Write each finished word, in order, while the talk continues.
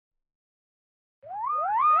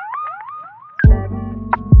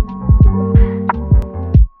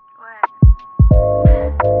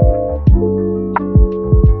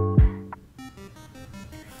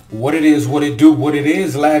What it is, what it do, what it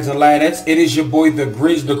is, lads and ladettes. It is your boy, the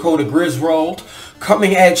Grizz Dakota Griswold,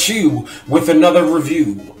 coming at you with another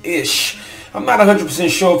review-ish. I'm not 100%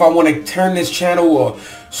 sure if I want to turn this channel or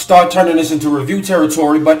start turning this into review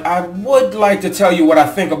territory, but I would like to tell you what I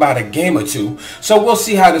think about a game or two. So we'll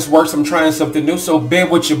see how this works. I'm trying something new, so bear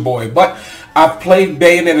with your boy. But I've played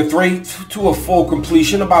Bayonetta 3 to a full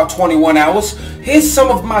completion, about 21 hours. Here's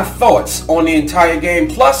some of my thoughts on the entire game,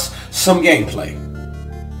 plus some gameplay.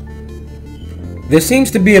 There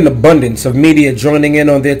seems to be an abundance of media joining in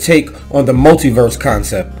on their take on the multiverse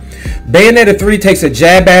concept. Bayonetta 3 takes a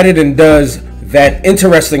jab at it and does that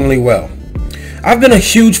interestingly well. I've been a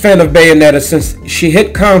huge fan of Bayonetta since she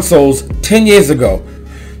hit consoles 10 years ago.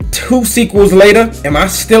 2 sequels later, am I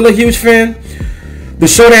still a huge fan? The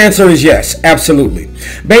short answer is yes, absolutely.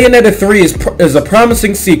 Bayonetta 3 is a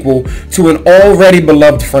promising sequel to an already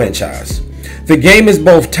beloved franchise. The game is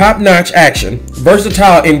both top-notch action,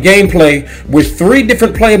 versatile in gameplay with 3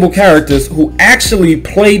 different playable characters who actually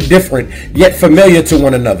play different yet familiar to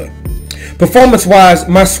one another. Performance-wise,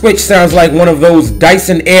 my Switch sounds like one of those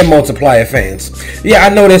Dyson Air Multiplier fans. Yeah, I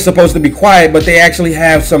know they're supposed to be quiet, but they actually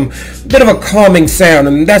have some bit of a calming sound,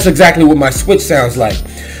 and that's exactly what my Switch sounds like.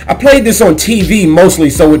 I played this on TV mostly,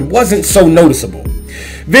 so it wasn't so noticeable.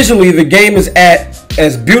 Visually, the game is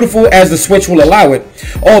as beautiful as the Switch will allow it,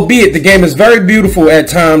 albeit the game is very beautiful at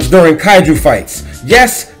times during kaiju fights.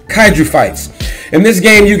 Yes, kaiju fights. In this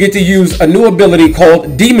game, you get to use a new ability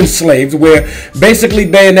called Demon Slaves, where basically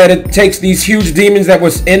Bayonetta takes these huge demons that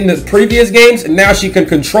was in the previous games, and now she can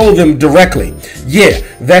control them directly. Yeah,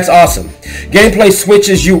 that's awesome. Gameplay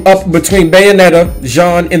switches you up between Bayonetta,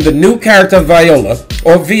 Jean, and the new character Viola.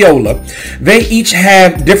 They each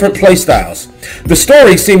have different playstyles. The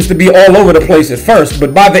story seems to be all over the place at first,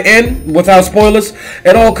 but by the end, without spoilers,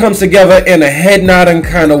 it all comes together in a head-nodding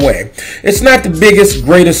kind of way. It's not the biggest,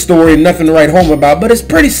 greatest story, nothing to write home about, but it's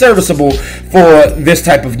pretty serviceable for this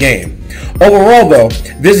type of game. Overall, though,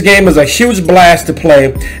 this game is a huge blast to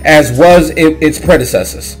play, as was its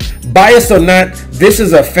predecessors. Biased or not, this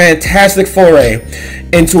is a fantastic foray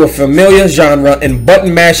into a familiar genre in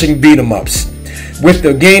button-mashing beat-em-ups. With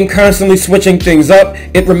the game constantly switching things up,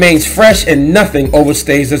 it remains fresh and nothing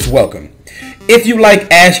overstays its welcome. If you like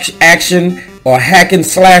action or hack and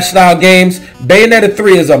slash style games, Bayonetta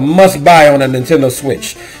 3 is a must-buy on a Nintendo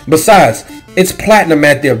Switch. Besides, it's platinum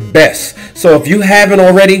at their best, so if you haven't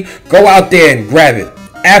already, go out there and grab it,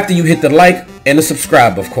 after you hit the like and the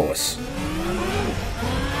subscribe, of course.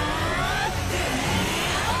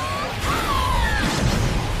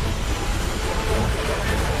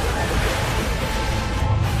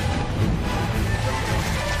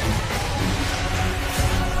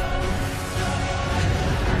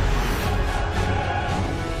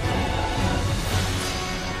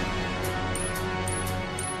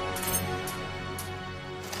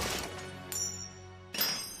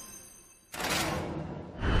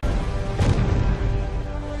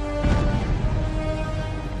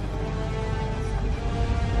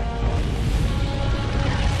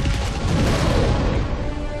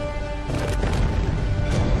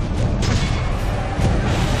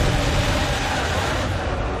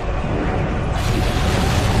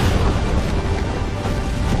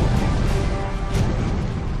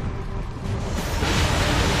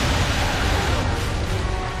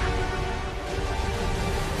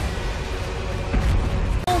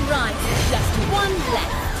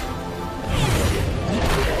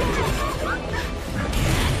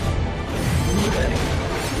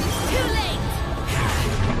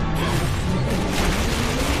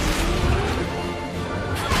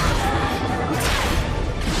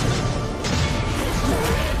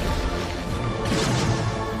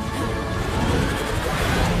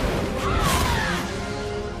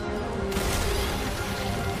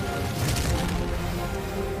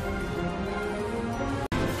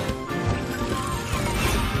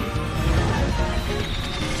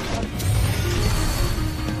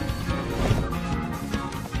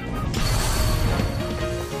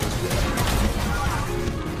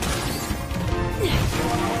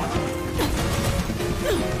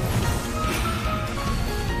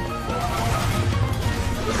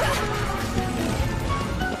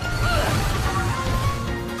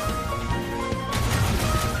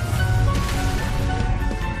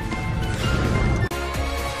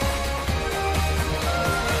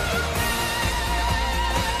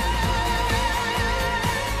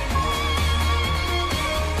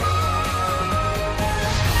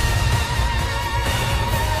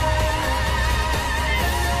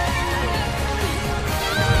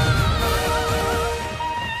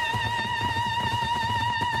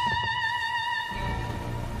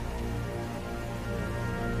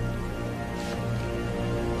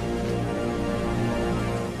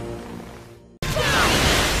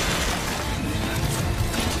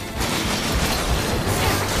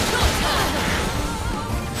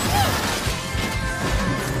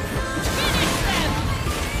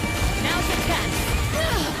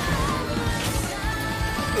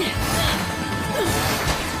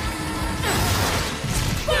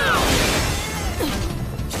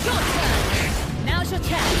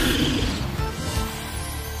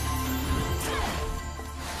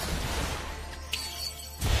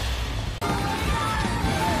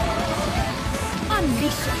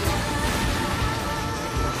 Unleash it!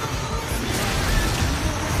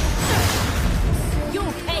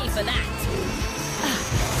 You'll pay for that!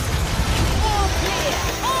 All clear!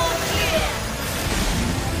 All clear!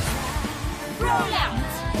 Roll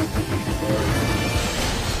out!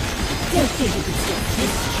 Don't think you can stop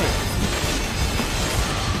this trick!